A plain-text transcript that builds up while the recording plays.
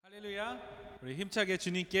할렐루야. 우리 힘차게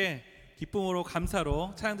주님께 기쁨으로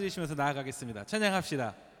감사로 찬양 드리시면서 나아가겠습니다.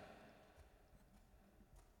 찬양합시다.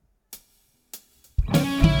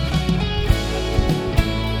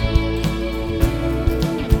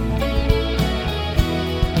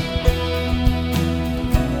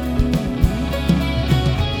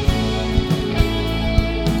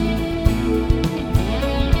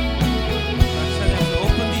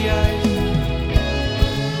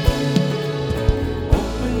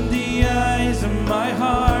 My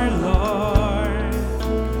heart, Lord,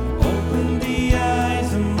 open the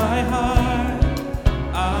eyes of my heart.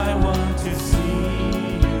 I want to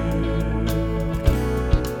see you.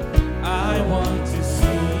 I want to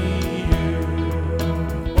see you.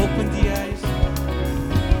 Open the eyes.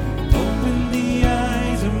 Open the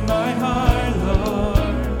eyes of my heart,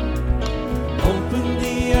 Lord. Open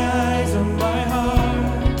the eyes of my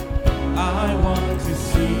heart. I want to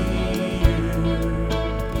see you.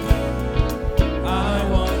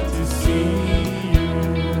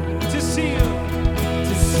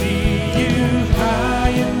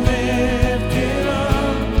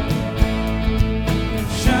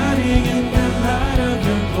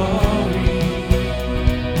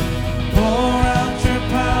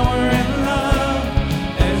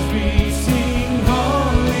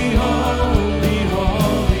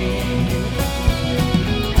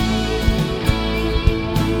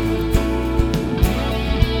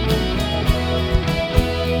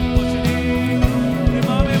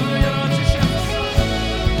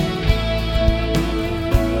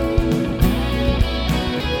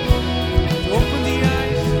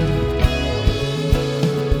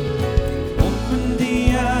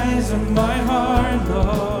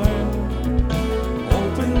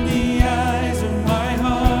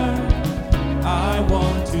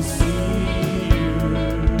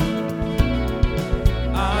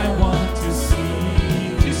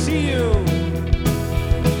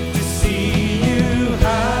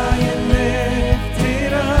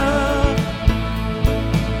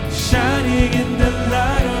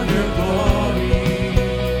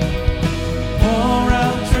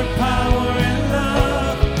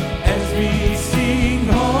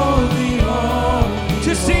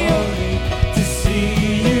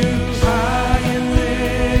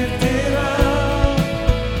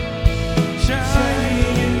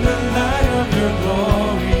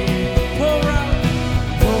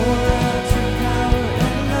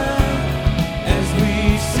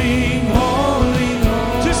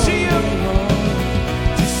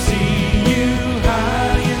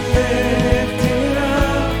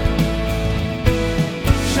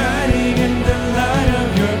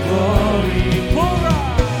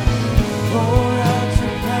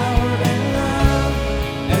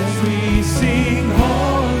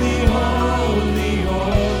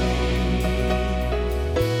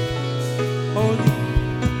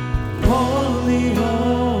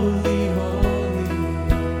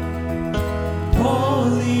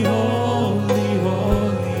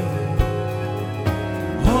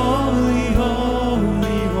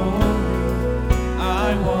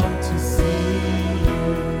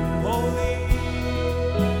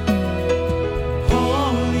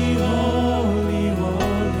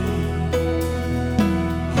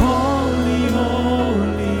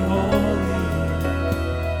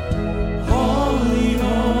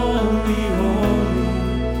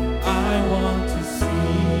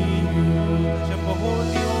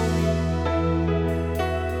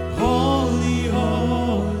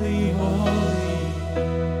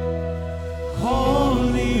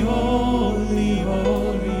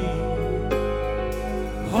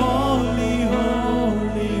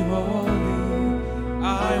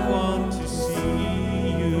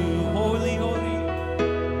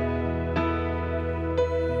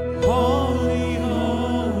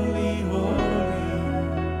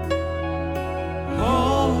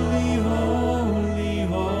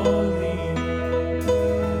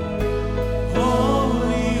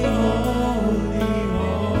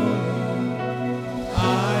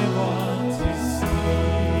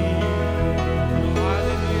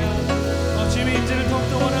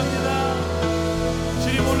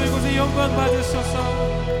 영광 받으소서.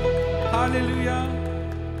 할렐루야.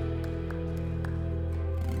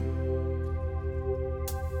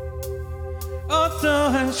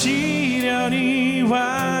 어떠한 시련이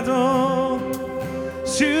와도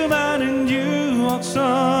수많은 유혹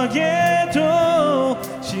속에도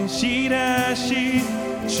신실하신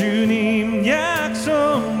주님 약속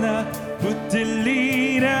나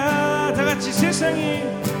붙들리라. 다같이 세상이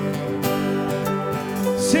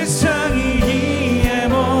이해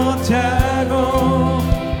못하고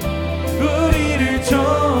우리를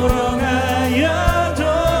조롱하여도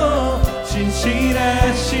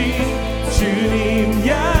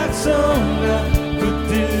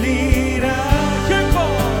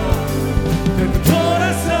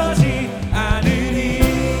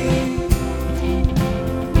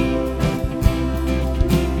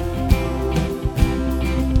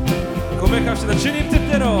고백합시다. 주님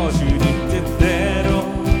뜻대로, 주님 뜻대로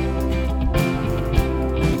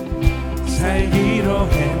살기로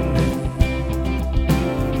했네.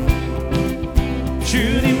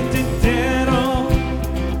 주님 뜻대로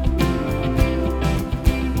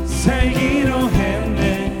살기로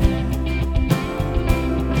했네.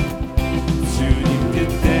 주님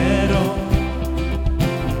뜻대로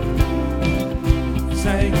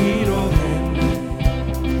살기로 했네.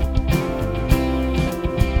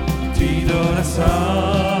 뒤돌아서지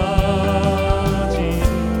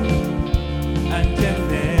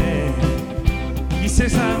않겠네. 이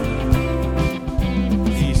세상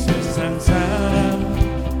사람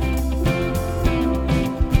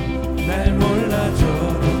날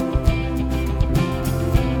몰라줘도,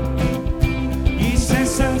 이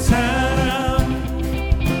세상 사람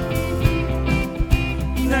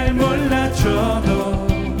날 몰라줘도,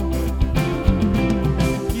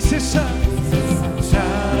 이 세상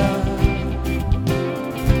사람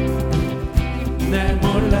날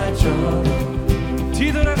몰라줘도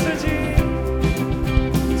뒤돌아서지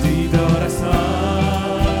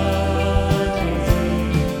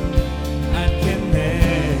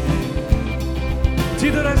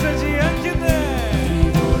뒤돌아서지 않겠네.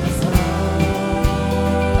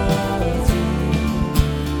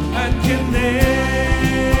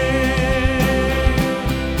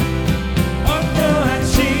 어떠한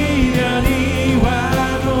시련이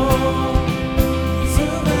와도,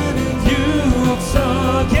 수많은 유혹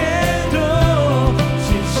속에도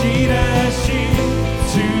신실하신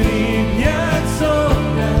주님 약속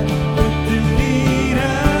난 붙들리라.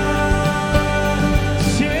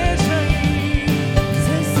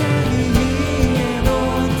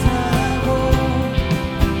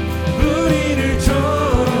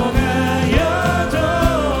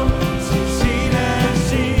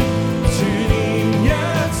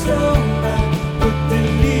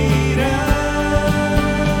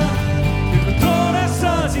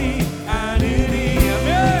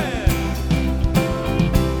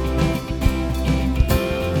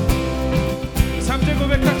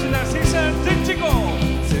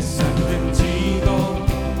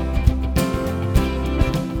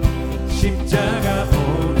 십자가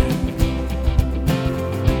보내,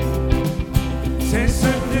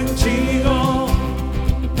 세상 등지고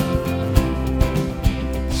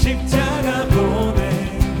십자가 보내,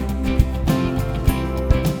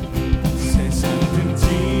 세상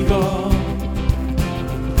등지고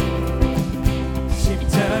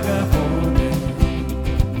십자가 보내.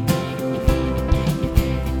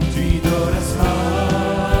 뒤돌아서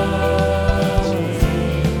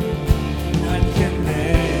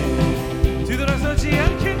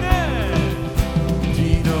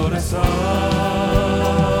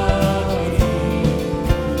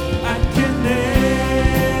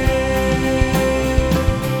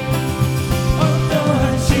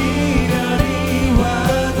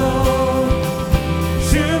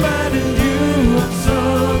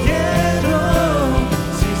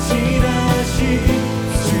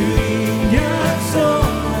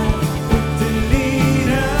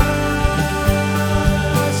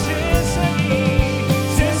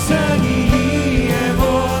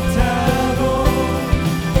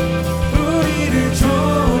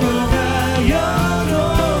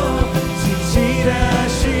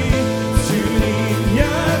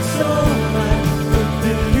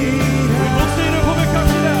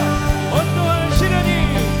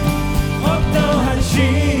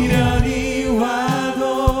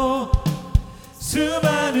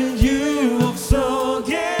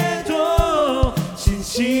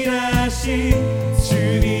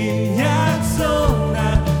주님 약속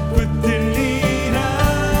나 붙들리라.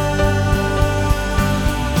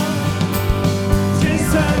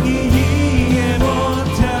 세상이 이해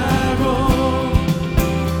못하고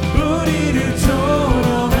우리를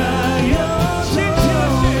조롱하여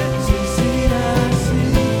신실하신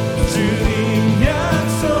주님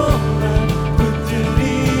약속 나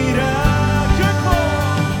붙들리라. 결코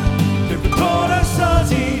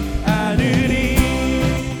돌아서지 않으리.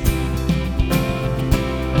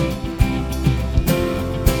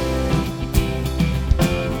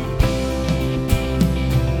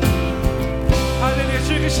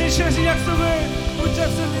 신실하신 약속을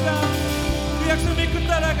붙잡습니다. 그 약속 믿고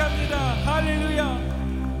따라갑니다. 할렐루야.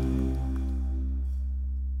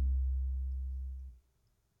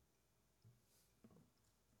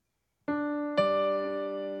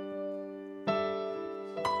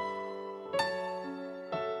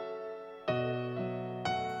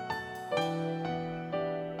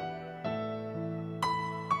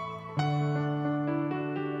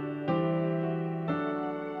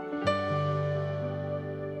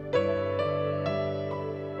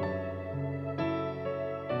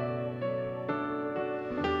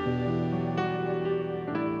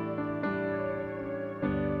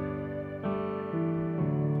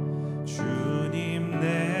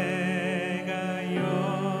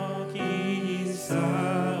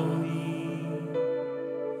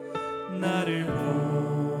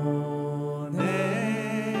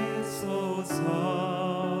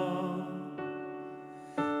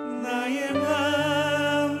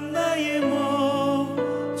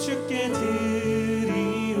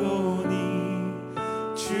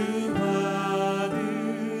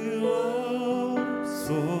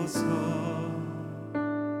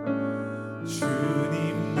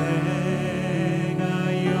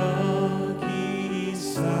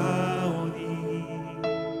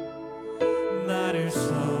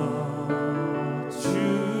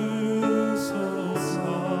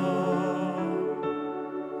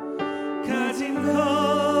 가진 것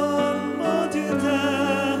모두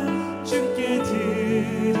다 주께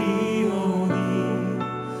드리오니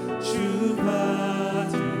주 받으옵소서.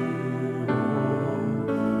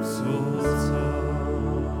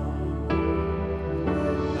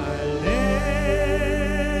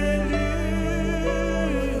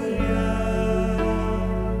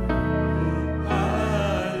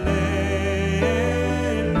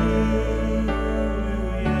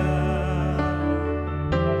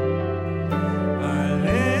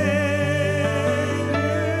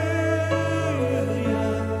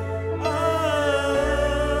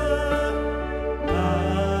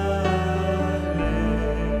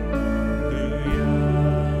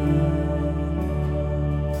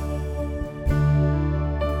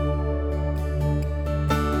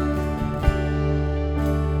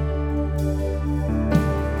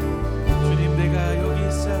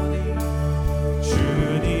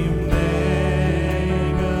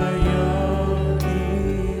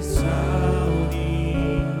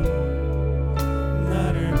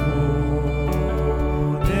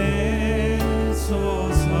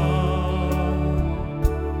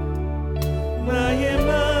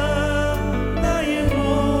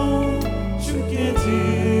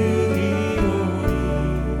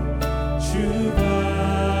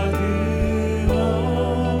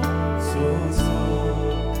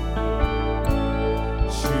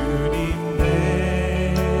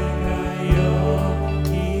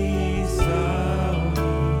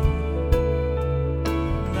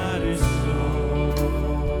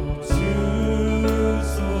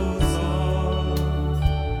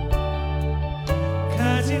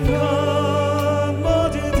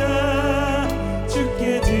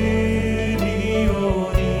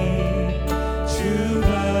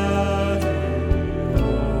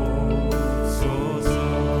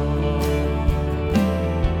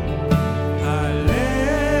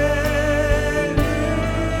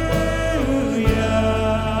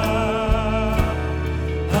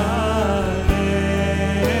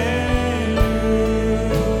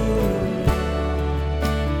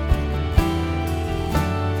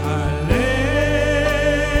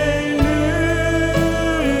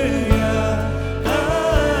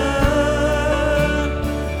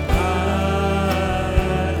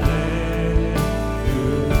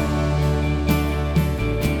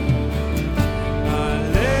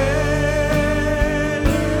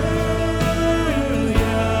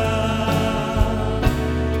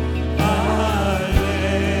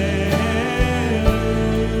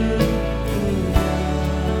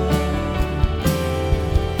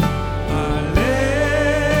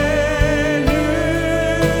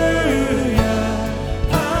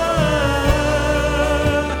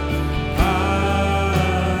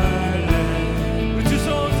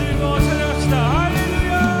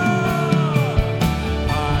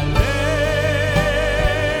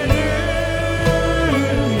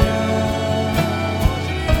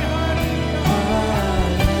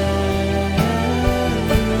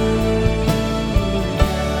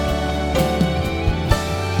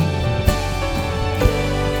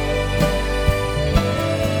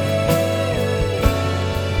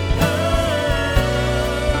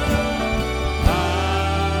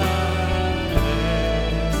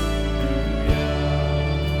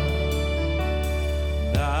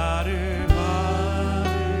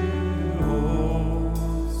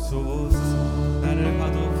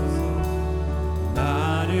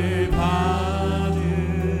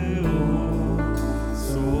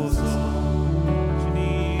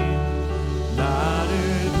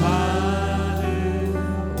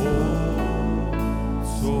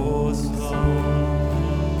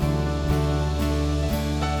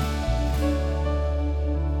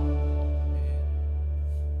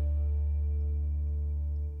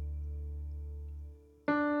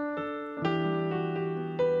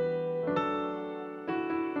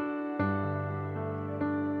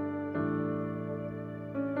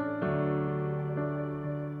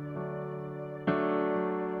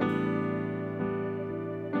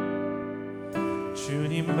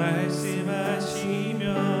 주님 말씀하시면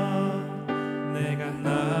내가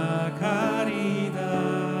나가리다.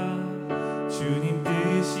 주님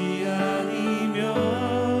뜻이 아니면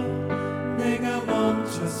내가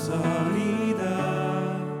멈춰서리다.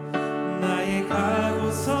 나의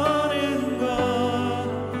가고 서는 것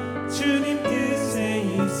주님 뜻에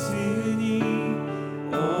있으니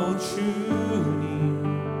오 주님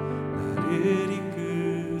나를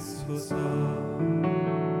이끄소서.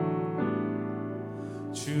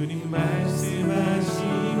 주님 말씀하시면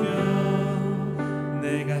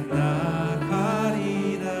내가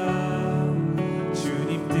나가리다.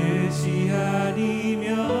 주님 뜻이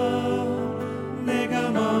아니면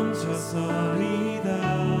내가 멈춰서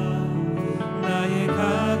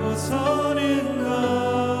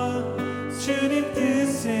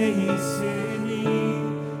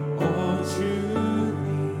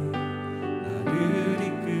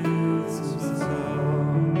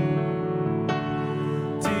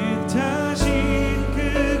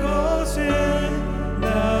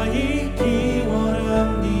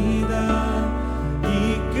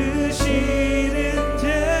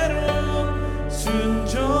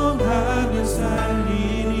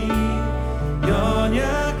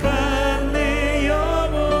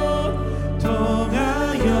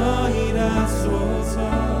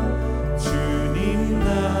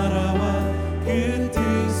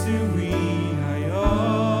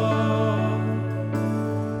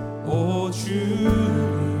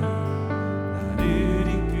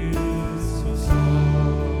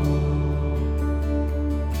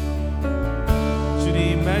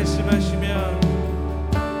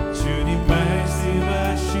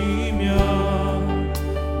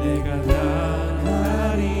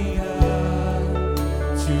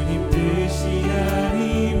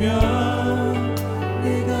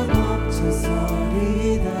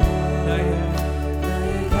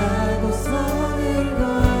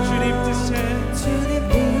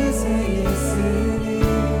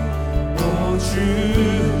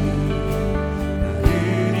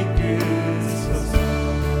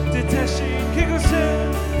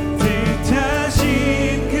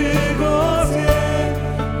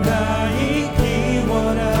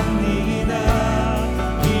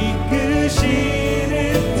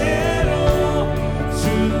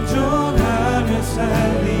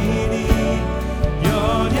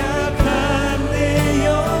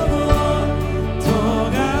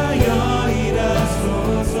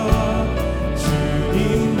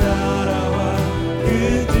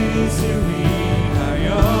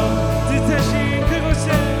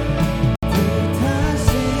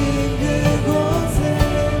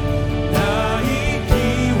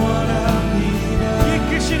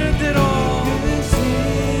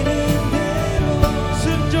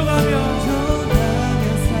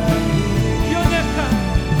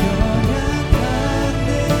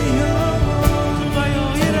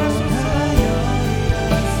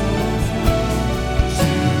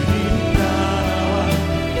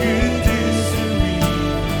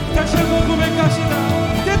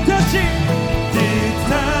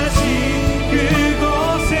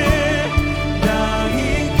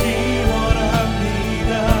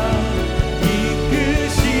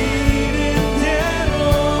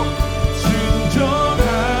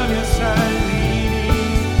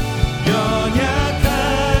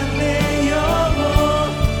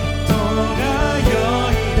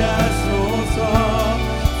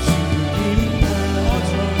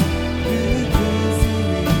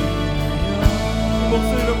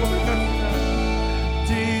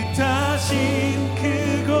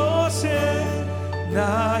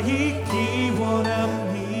나 있기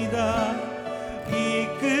원합니다.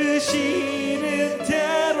 이끄시는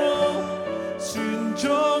대로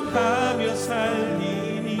순종하며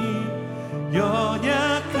살리니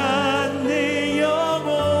연약한 내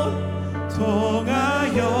영혼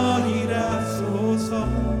통하여 일하소서.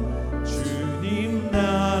 주님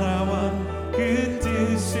나라와 그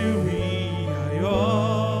뜻을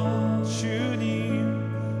위하여 주님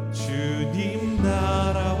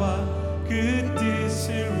나라와 그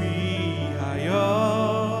뜻을 위하여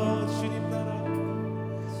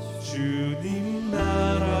주님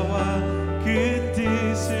나라와 그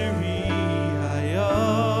뜻을 위하여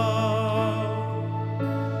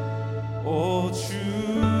오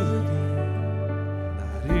주님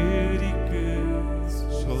나를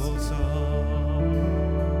이끄소서.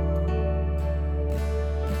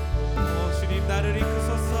 오 주님 나를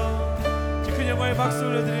이끄소서. 큰 영광의 박수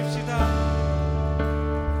올려드립시다.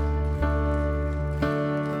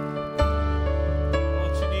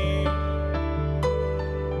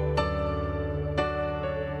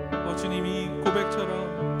 주님이 고백처럼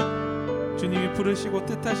주님이 부르시고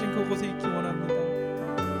뜻하신 그곳에 있기 원합니다.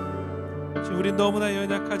 주님 우린 너무나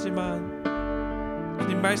연약하지만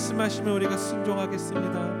주님 말씀하시면 우리가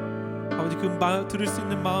순종하겠습니다. 아버지 그 들을 수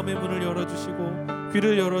있는 마음의 문을 열어주시고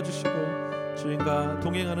귀를 열어주시고 주님과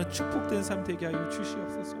동행하는 축복된 삶 되게 하여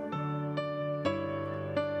주시옵소서.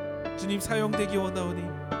 주님 사용되기 원하오니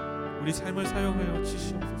우리 삶을 사용하여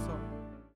주시옵소서.